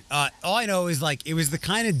remember it. All I know is like it was the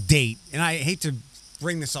kind of date, and I hate to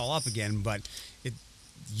bring this all up again, but it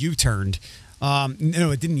U-turned.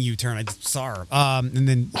 No, it didn't U-turn. I just saw her. And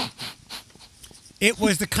then it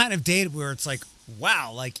was the kind of date where it's like,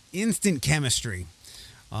 wow, like instant chemistry.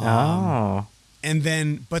 Oh. And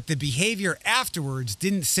then, but the behavior afterwards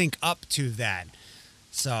didn't sync up to that.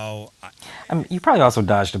 So, I mean, you probably also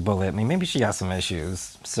dodged a bullet. I mean, maybe she got some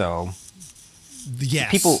issues. So yes.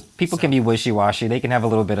 people can be wishy-washy. They can have a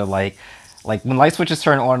little bit of like when light switches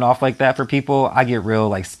turn on and off like that for people, I get real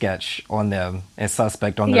like sketch on them and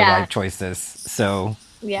suspect on their life choices. So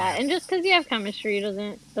yeah, and just because you have chemistry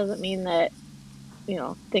doesn't mean that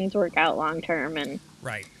things work out long term, and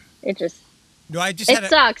right. It just it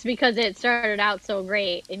sucks because it started out so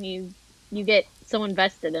great, and you get so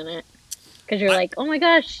invested in it because you're like, oh my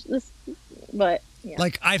gosh, this, but. Yeah.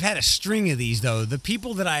 Like, I've had a string of these, though. The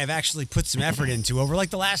people that I have actually put some effort into over,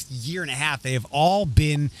 like, the last year and a half, they have all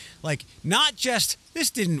been, like, not just,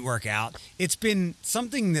 this didn't work out. It's been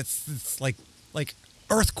something that's like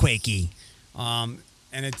earthquakey. And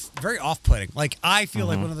it's very off-putting. Like, I feel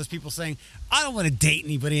like one of those people saying, I don't want to date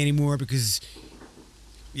anybody anymore because,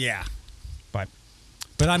 yeah.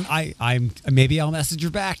 But I'm maybe I'll message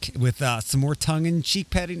her back with some more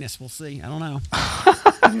tongue-in-cheek pettiness. We'll see. I don't know.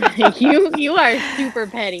 You are super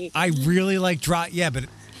petty. I really like yeah, but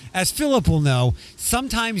as Philip will know,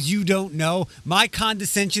 sometimes you don't know. My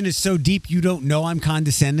condescension is so deep you don't know I'm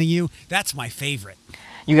condescending you. That's my favorite.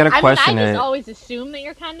 You got to question it. I just always assume that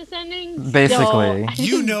you're condescending. Basically. So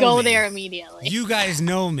you know go me. there immediately. You guys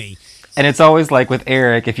know me. And it's always like with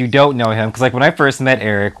Eric, if you don't know him, because like when I first met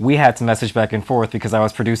Eric, we had to message back and forth because I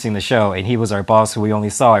was producing the show and he was our boss who we only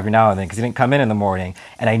saw every now and then because he didn't come in the morning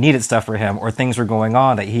and I needed stuff for him or things were going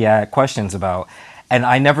on that he had questions about. And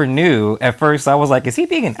I never knew. At first, I was like, is he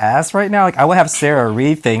being an ass right now? Like, I would have Sarah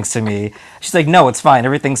read things to me. She's like, no, it's fine.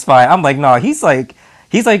 Everything's fine. I'm like, no, he's like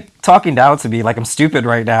talking down to me like I'm stupid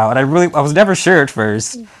right now. And I was never sure at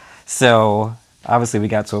first. So obviously we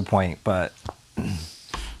got to a point, but...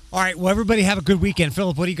 All right, well, everybody have a good weekend.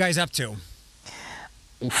 Philip, what are you guys up to?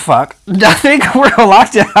 Fuck. Nothing. We're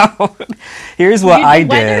locked out. Here's what I did.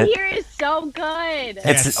 The weather here is so good.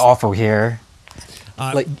 It's awful here.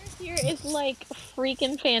 This year is like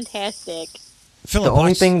freaking fantastic. Philip, the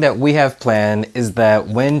only thing that we have planned is that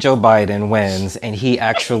when Joe Biden wins and he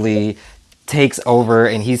actually takes over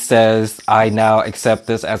and he says, I now accept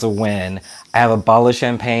this as a win, I have a bottle of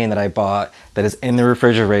champagne that I bought that is in the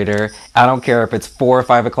refrigerator. I don't care if it's 4 or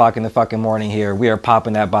 5 o'clock in the fucking morning here. We are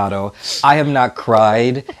popping that bottle. I have not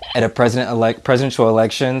cried at a presidential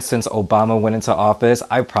election since Obama went into office.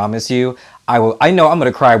 I promise you, I will. I know I'm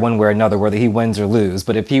going to cry one way or another, whether he wins or lose.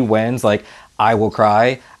 But if he wins, like, I will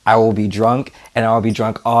cry. I will be drunk, and I will be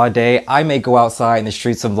drunk all day. I may go outside in the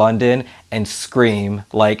streets of London and scream,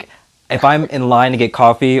 like, if I'm in line to get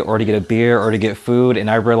coffee or to get a beer or to get food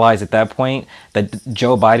and I realize at that point that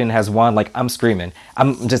Joe Biden has won, like, I'm screaming.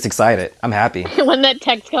 I'm just excited. I'm happy. When that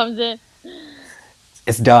text comes in.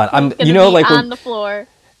 It's done. On the floor.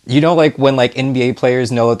 You know, like when like NBA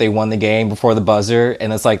players know that they won the game before the buzzer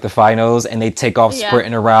and it's like the finals and they take off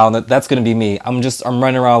sprinting around. That's going to be me. I'm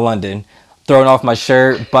running around London, throwing off my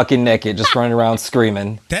shirt, bucket naked, just running around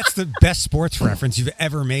screaming. That's the best sports reference you've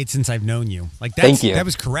ever made since I've known you. Like, thank you. That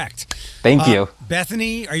was correct. Thank you.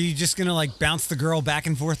 Bethany, are you just going to like bounce the girl back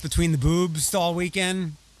and forth between the boobs all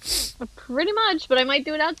weekend? Pretty much, but I might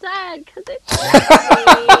do it outside because it's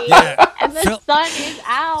sunny and the sun is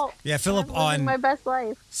out. Yeah, Philip, on my best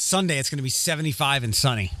life. Sunday it's going to be 75 and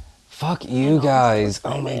sunny. Fuck you guys.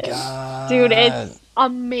 Oh my god. Dude, it's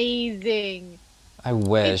amazing. I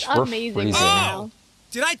wish. It's amazing freezing. now.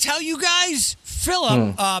 Did I tell you guys?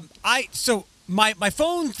 Philip, my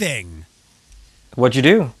phone thing. What'd you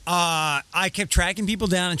do? I kept tracking people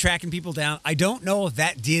down. I don't know if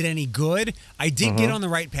that did any good. I did get on the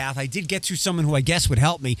right path. I did get to someone who I guess would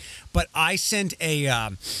help me, but I sent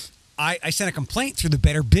I sent a complaint through the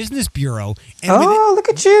Better Business Bureau. And look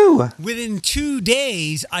at you! Within 2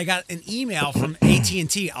 days, I got an email from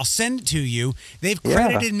AT&T. I'll send it to you. They've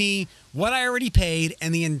credited me what I already paid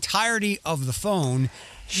and the entirety of the phone.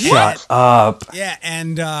 Shut up. Yeah,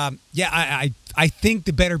 and I think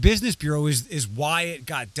the Better Business Bureau is why it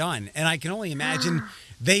got done. And I can only imagine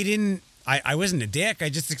they didn't. I wasn't a dick. I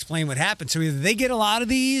just explained what happened. So either they get a lot of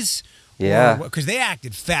these. Yeah. Because they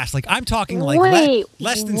acted fast. Like, I'm talking like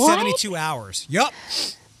less than 72 hours. Yup.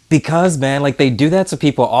 Because, man, like, they do that to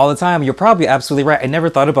people all the time. You're probably absolutely right. I never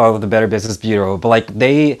thought about it with the Better Business Bureau, but like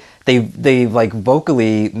they like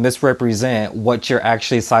vocally misrepresent what you're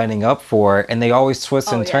actually signing up for, and they always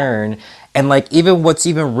twist and turn. And like even what's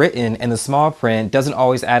even written in the small print doesn't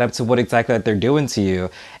always add up to what exactly that they're doing to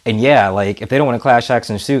you. And yeah, like if they don't want to clash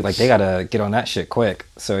action suit, like they gotta get on that shit quick.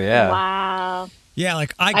 So yeah. Wow. Yeah,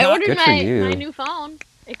 like I ordered good for you. my new phone.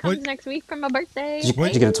 It comes next week for my birthday. Did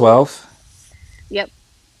you get a 12? Yep.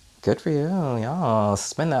 Good for you. Yeah,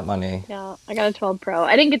 spend that money. Yeah. I got a 12 Pro.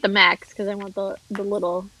 I didn't get the Max because I want the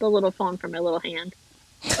little phone for my little hand.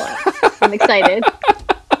 But I'm excited.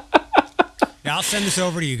 Yeah, I'll send this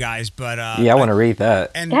over to you guys, but Yeah, I want to read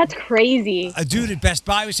that. And That's crazy. a dude at Best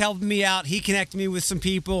Buy was helping me out. He connected me with some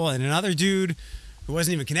people, and another dude who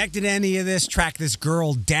wasn't even connected to any of this tracked this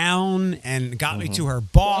girl down and got me to her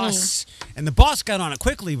boss. And the boss got on it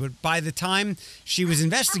quickly, but by the time she was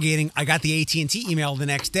investigating, I got the AT&T email the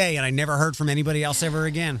next day, and I never heard from anybody else ever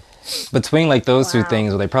again. Between like those two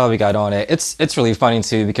things, where they probably got on it, it's really funny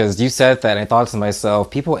too, because you said that and I thought to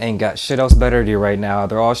myself, people ain't got shit else better to do right now.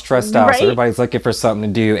 They're all stressed out, Right? so everybody's looking for something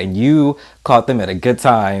to do, and you caught them at a good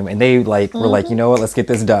time, and they like were like, you know what, let's get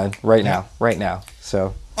this done right now.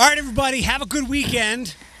 So All right, everybody, have a good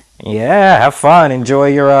weekend. yeah, have fun, enjoy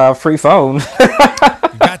your free phone.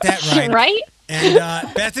 You got that right. Right?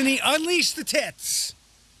 And Bethany, unleash the tits.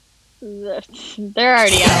 They're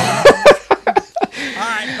already out. All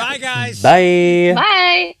right, bye, guys. Bye.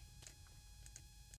 Bye.